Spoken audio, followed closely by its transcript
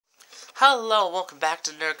Hello, welcome back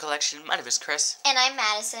to Nerd Collection. My name is Chris. And I'm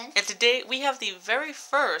Madison. And today we have the very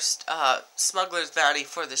first Smuggler's Bounty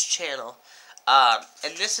for this channel.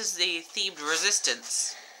 And this is the themed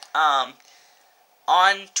Resistance. On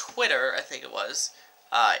Twitter, I think it was,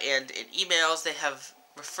 and in emails they have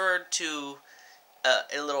referred to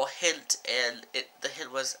a little hint, and the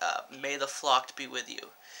hint was, may the flocked be with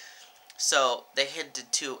you. So they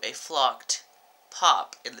hinted to a flocked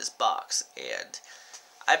pop in this box, and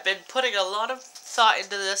I've been putting a lot of thought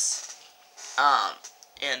into this,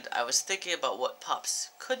 and I was thinking about what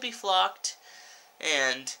pops could be flocked,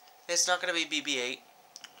 and it's not going to be BB-8,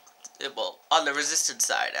 well, on the Resistance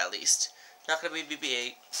side, at least. Not going to be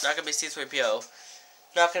BB-8, not going to be C-3PO,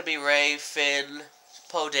 not going to be Rey, Finn,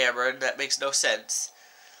 Poe Dameron. That makes no sense.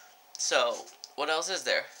 So, what else is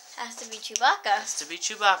there? Has to be Chewbacca. Has to be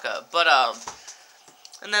Chewbacca, but,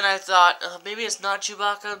 and then I thought, maybe it's not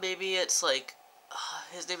Chewbacca, maybe it's, like,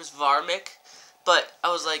 his name is Varmic, but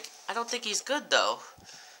I was like, I don't think he's good, though.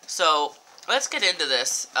 So, let's get into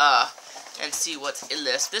this, and see what's in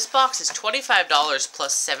this. This box is $25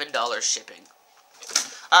 plus $7 shipping.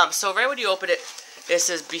 So right when you open it, it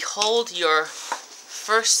says, behold your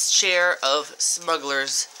first share of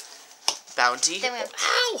Smuggler's Bounty. Then we have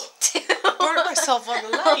Ow! Burned myself on the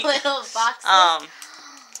light. little boxes.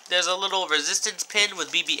 There's a little Resistance pin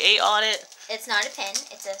with BB-8 on it. It's not a pin,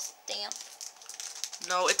 it's a stamp.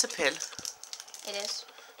 No, it's a pin. It is.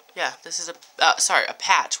 Yeah, this is a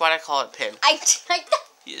patch. Why'd I call it pin?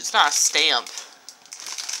 It's not a stamp.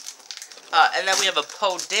 And then we have a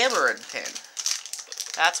Poe Dameron pin.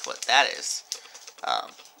 That's what that is.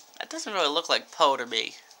 That doesn't really look like Poe to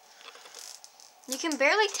me. You can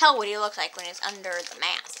barely tell what he looks like when it's under the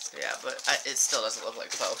mask. Yeah, but it still doesn't look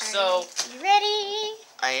like Poe. So, you ready?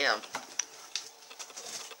 I am.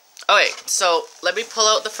 Okay, so let me pull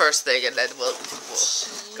out the first thing, and then we'll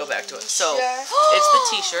go back to it. So, it's the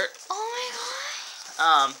T-shirt. Oh my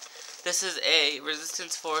god. This is a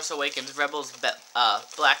Resistance Force Awakens Rebels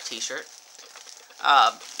black T-shirt.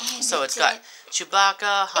 So it's got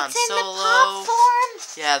Chewbacca, Han Solo. In the pop form.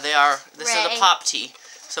 Yeah, they are. This is Rey. a pop tee.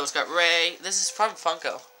 So it's got Rey. This is from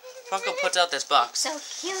Funko. Funko puts out this box. So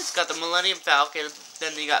cute. It's got the Millennium Falcon.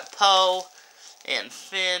 Then you got Poe and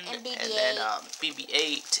Finn, and BB-8. and then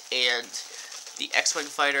BB-8 and the X-Wing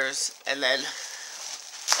fighters, and then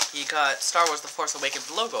you got Star Wars: The Force Awakens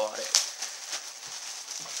logo on it.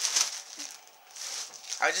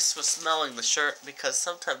 I just was smelling the shirt because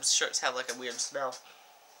sometimes shirts have like a weird smell,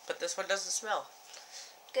 but this one doesn't smell.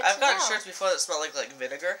 Good I've to gotten know. shirts before that smell like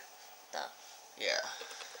vinegar. Duh. Yeah.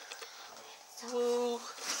 Woo.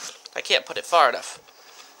 I can't put it far enough.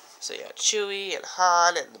 So yeah, Chewie and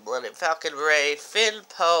Han and the Millennium Falcon, Rey, Finn,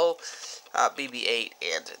 Poe, BB-8,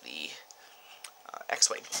 and the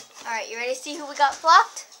X-Wing. Alright, you ready to see who we got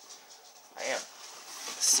flocked? I am.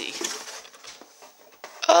 Let's see.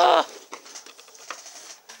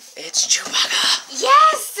 It's Chewbacca.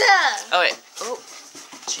 Yes! Oh wait. Oh,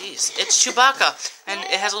 jeez. It's Chewbacca, and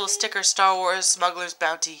it has a little sticker: Star Wars Smuggler's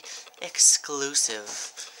Bounty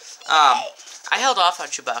exclusive. I held off on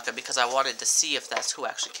Chewbacca because I wanted to see if that's who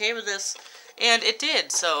actually came in this, and it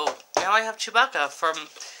did. So now I have Chewbacca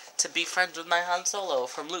to be friends with my Han Solo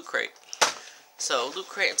from Loot Crate. So Loot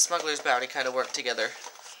Crate and Smuggler's Bounty kind of work together.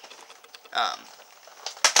 Oh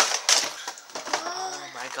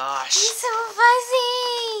my gosh. He's so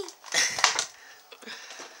fuzzy!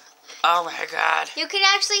 Oh my god. You can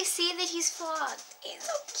actually see that he's flocked. He's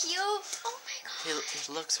so cute. Oh my god. He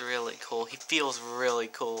looks really cool. He feels really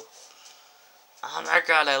cool. Oh my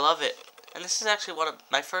god, I love it. And this is actually one of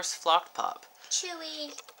my first flocked pop.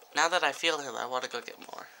 Chewy. Now that I feel him, I want to go get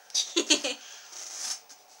more. Yay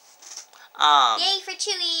for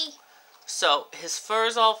Chewy. So, his fur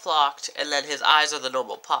is all flocked, and then his eyes are the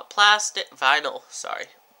normal pop vinyl.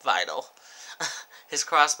 His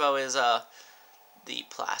crossbow is, the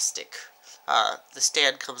plastic. The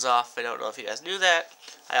stand comes off. I don't know if you guys knew that.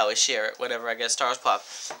 I always share it whenever I get a Star Wars pop.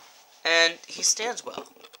 And he stands well.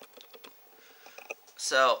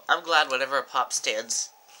 So, I'm glad whenever a pop stands.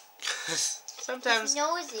 Sometimes his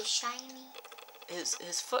nose is shiny.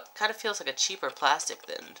 his foot kind of feels like a cheaper plastic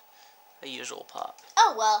than a usual pop.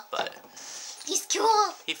 Oh, well. But he's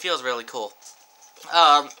cool. he feels really cool.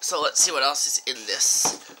 So let's see what else is in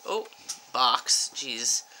this. Oh, box.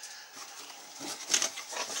 Jeez.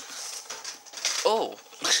 Oh.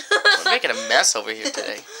 We're making a mess over here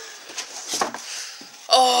today.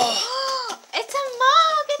 Oh. It's a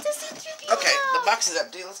mug. It's a C-3PO. Okay, the box is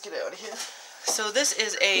empty. Let's get out of here. So this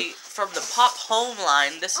is from the Pop Home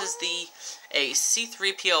line. This is a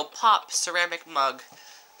C-3PO Pop ceramic mug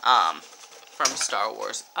from Star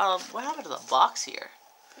Wars. What happened to the box here?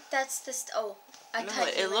 That's the oh. I No, thought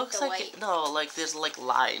you it meant looks the like white. no, like there's like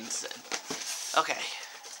lines. Okay.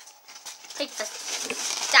 Take the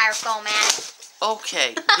styrofoam man.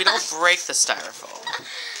 Okay, we don't break the styrofoam.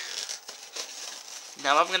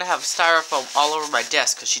 Now I'm gonna have styrofoam all over my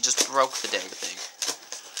desk because she just broke the dang thing.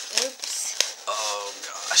 Oops. Oh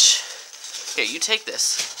gosh. Here, you take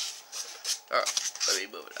this. Alright, let me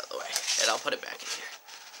move it out of the way, and I'll put it back in here.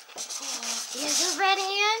 Oh, he has a red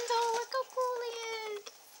hand. Oh, look how cool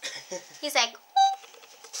he is. He's like.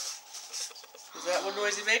 Is that what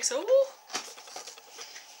noise he makes? Oh.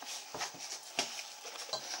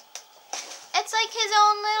 It's like his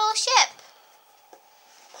own little ship.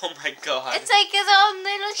 Oh my god. It's like his own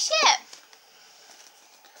little ship.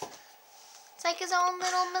 It's like his own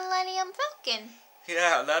little Millennium Falcon.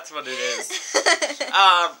 Yeah, that's what it is.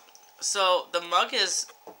 So the mug is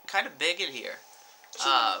kind of big in here.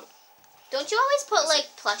 Don't you always put like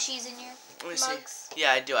plushies in your mugs? See.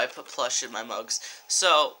 Yeah, I do. I put plush in my mugs.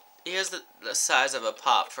 So here's the size of a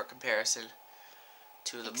pop for comparison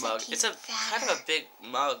to the mug. It's a kind of a big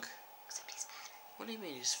mug. Except he's fatter. What do you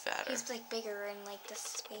mean he's fatter? He's like bigger in like this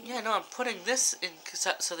space. Yeah, no, I'm putting this in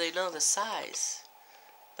so they know the size.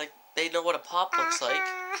 Like they know what a pop looks like.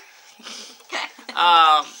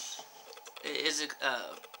 It is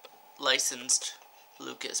a licensed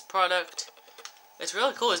Lucas product. It's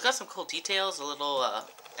really cool. It's got some cool details. A little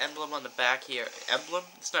emblem on the back here. Emblem?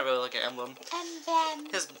 It's not really like an emblem.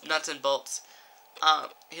 His nuts and bolts.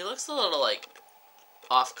 He looks a little like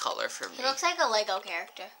off color for me. He looks like a Lego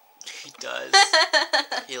character. He does.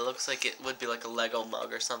 He looks like it would be like a Lego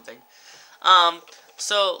mug or something.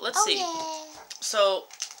 So let's see. Yeah. So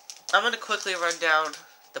I'm gonna quickly run down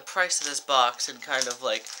the price of this box and kind of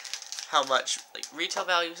like how much like retail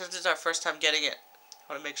value, since it's our first time getting it.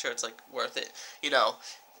 I want to make sure it's like worth it. You know,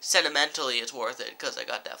 sentimentally it's worth it because I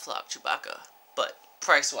got that flock Chewbacca. But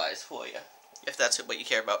price wise for you, if that's what you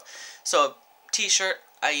care about. So a t-shirt,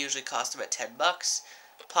 I usually cost them at $10.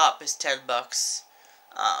 Pop is $10.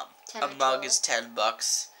 A mug is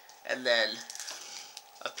 $10, and then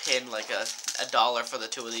a pin like a dollar for the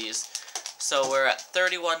two of these. So we're at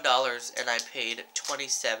 $31, and I paid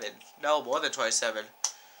 $27. No, more than $27.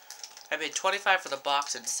 I paid $25 for the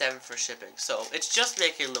box and $7 for shipping. So it's just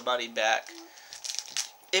making the money back.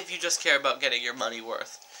 If you just care about getting your money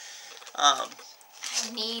worth. I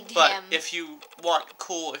need but him. if you want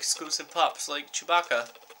cool exclusive pops like Chewbacca,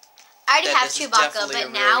 I already then have this is Chewbacca, definitely but a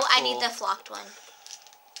now really I cool- need the flocked one.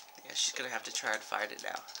 Yeah, she's gonna have to try and find it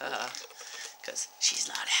now. Because she's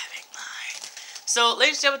not having mine. So,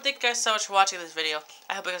 ladies and gentlemen, thank you guys so much for watching this video.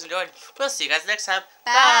 I hope you guys enjoyed. We'll see you guys next time.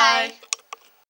 Bye. Bye.